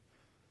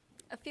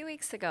A few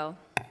weeks ago,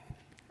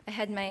 I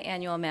had my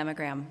annual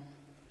mammogram.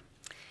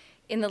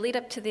 In the lead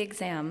up to the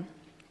exam,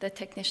 the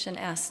technician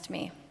asked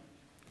me,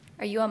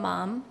 "Are you a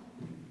mom?"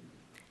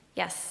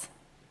 "Yes,"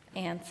 I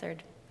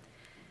answered.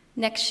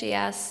 Next, she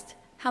asked,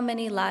 "How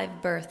many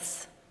live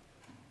births?"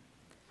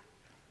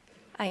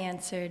 I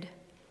answered,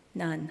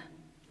 "None."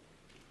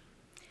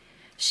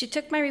 She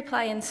took my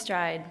reply in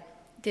stride,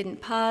 didn't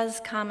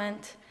pause,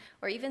 comment,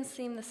 or even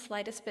seem the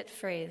slightest bit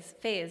fazed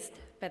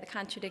by the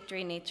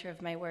contradictory nature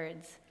of my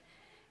words.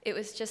 It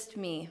was just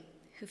me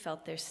who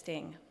felt their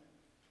sting.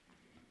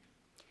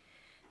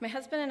 My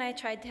husband and I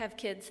tried to have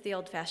kids the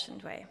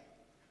old-fashioned way.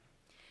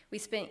 We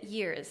spent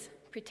years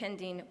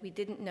pretending we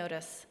didn't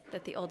notice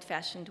that the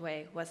old-fashioned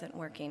way wasn't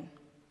working.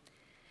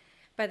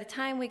 By the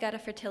time we got a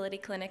fertility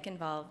clinic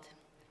involved,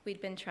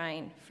 we'd been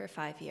trying for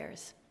 5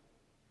 years.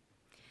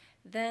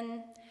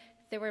 Then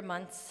there were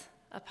months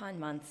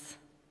upon months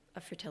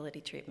of fertility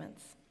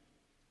treatments.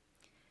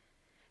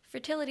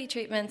 Fertility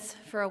treatments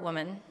for a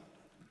woman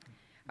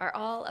are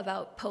all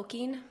about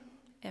poking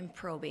and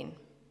probing.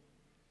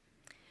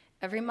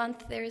 Every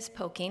month there is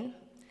poking,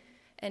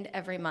 and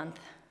every month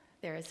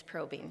there is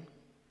probing.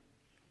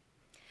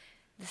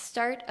 The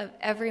start of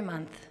every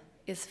month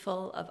is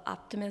full of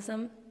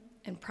optimism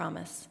and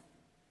promise.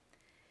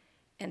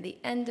 And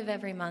the end of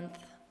every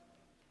month,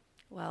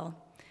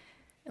 well,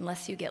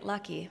 unless you get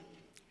lucky,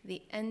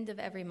 the end of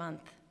every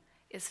month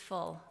is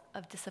full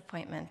of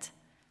disappointment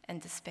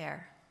and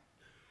despair.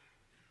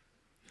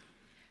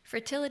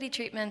 Fertility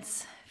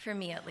treatments, for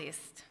me at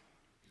least,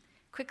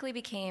 quickly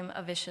became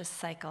a vicious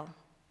cycle.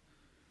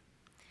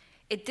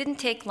 It didn't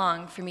take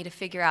long for me to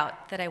figure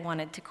out that I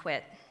wanted to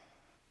quit,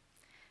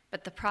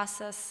 but the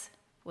process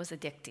was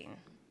addicting.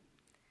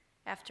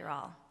 After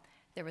all,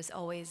 there was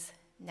always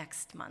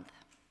next month.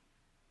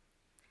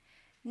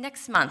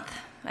 Next month,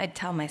 I'd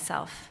tell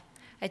myself,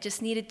 I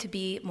just needed to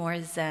be more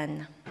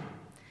zen.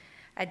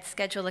 I'd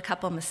schedule a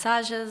couple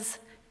massages,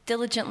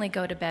 diligently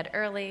go to bed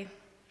early,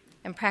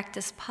 and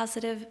practice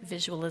positive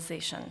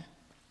visualization.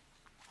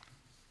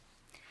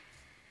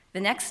 The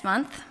next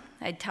month,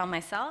 I'd tell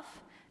myself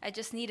I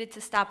just needed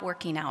to stop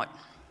working out.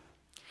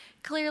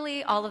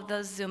 Clearly, all of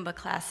those Zumba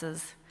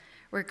classes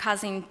were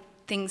causing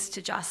things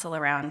to jostle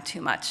around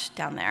too much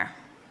down there.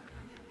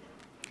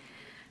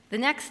 The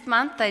next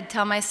month, I'd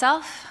tell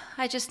myself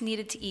I just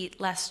needed to eat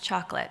less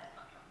chocolate.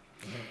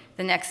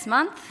 The next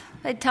month,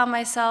 I'd tell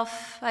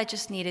myself I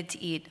just needed to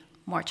eat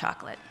more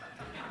chocolate.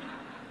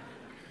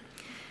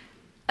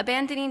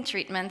 Abandoning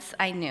treatments,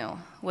 I knew,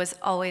 was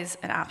always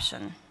an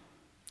option.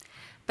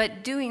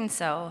 But doing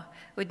so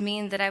would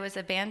mean that I was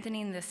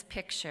abandoning this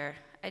picture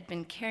I'd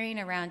been carrying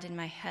around in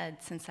my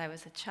head since I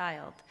was a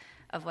child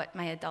of what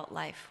my adult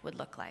life would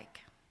look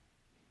like.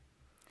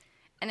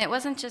 And it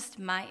wasn't just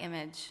my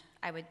image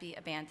I would be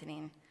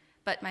abandoning,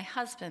 but my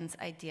husband's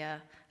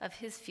idea of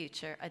his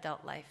future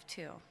adult life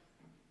too.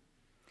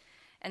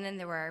 And then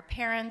there were our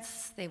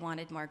parents, they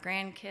wanted more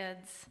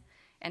grandkids,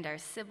 and our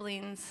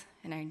siblings,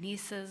 and our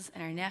nieces,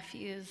 and our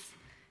nephews,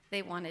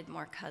 they wanted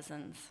more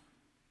cousins.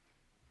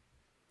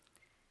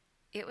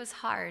 It was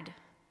hard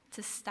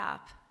to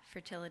stop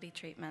fertility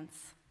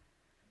treatments,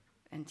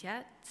 and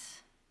yet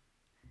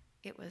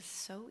it was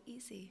so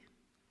easy.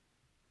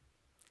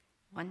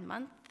 1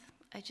 month,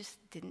 I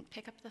just didn't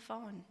pick up the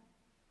phone.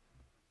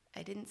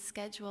 I didn't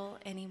schedule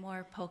any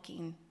more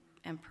poking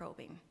and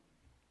probing.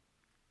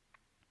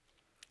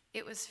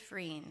 It was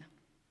freeing.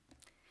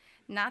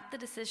 Not the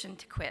decision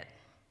to quit,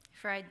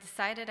 for I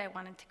decided I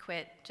wanted to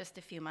quit just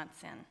a few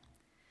months in,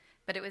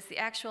 but it was the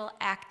actual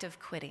act of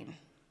quitting.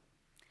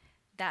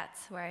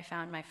 That's where I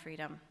found my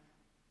freedom.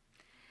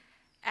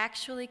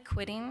 Actually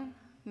quitting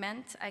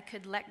meant I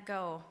could let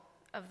go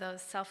of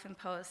those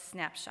self-imposed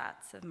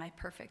snapshots of my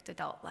perfect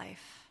adult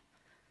life,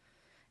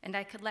 and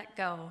I could let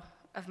go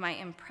of my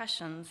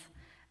impressions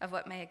of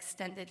what my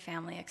extended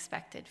family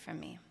expected from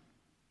me.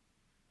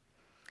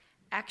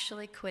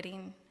 Actually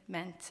quitting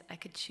meant I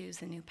could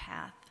choose a new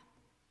path.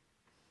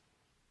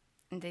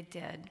 And I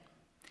did.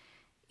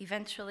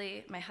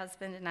 Eventually, my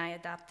husband and I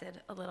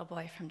adopted a little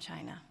boy from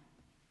China.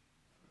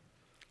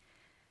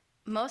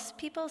 Most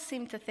people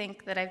seem to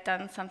think that I've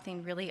done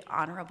something really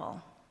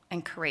honorable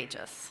and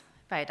courageous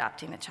by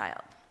adopting a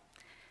child.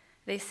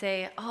 They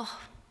say, "Oh,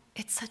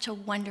 it's such a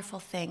wonderful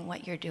thing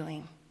what you're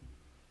doing."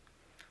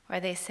 Or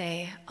they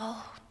say,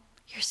 "Oh,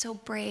 you're so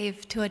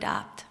brave to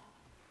adopt."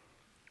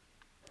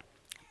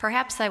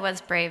 Perhaps I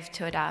was brave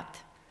to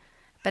adopt,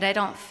 but I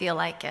don't feel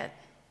like it.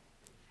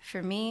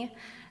 For me,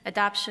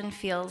 adoption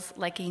feels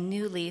like a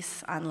new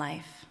lease on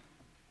life.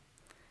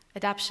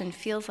 Adoption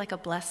feels like a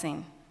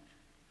blessing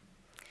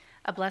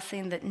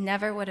that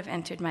never would have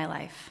entered my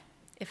life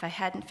if I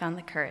hadn't found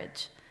the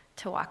courage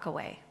to walk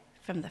away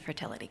from the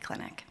fertility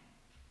clinic.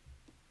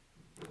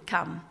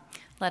 Come,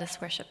 let us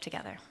worship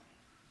together.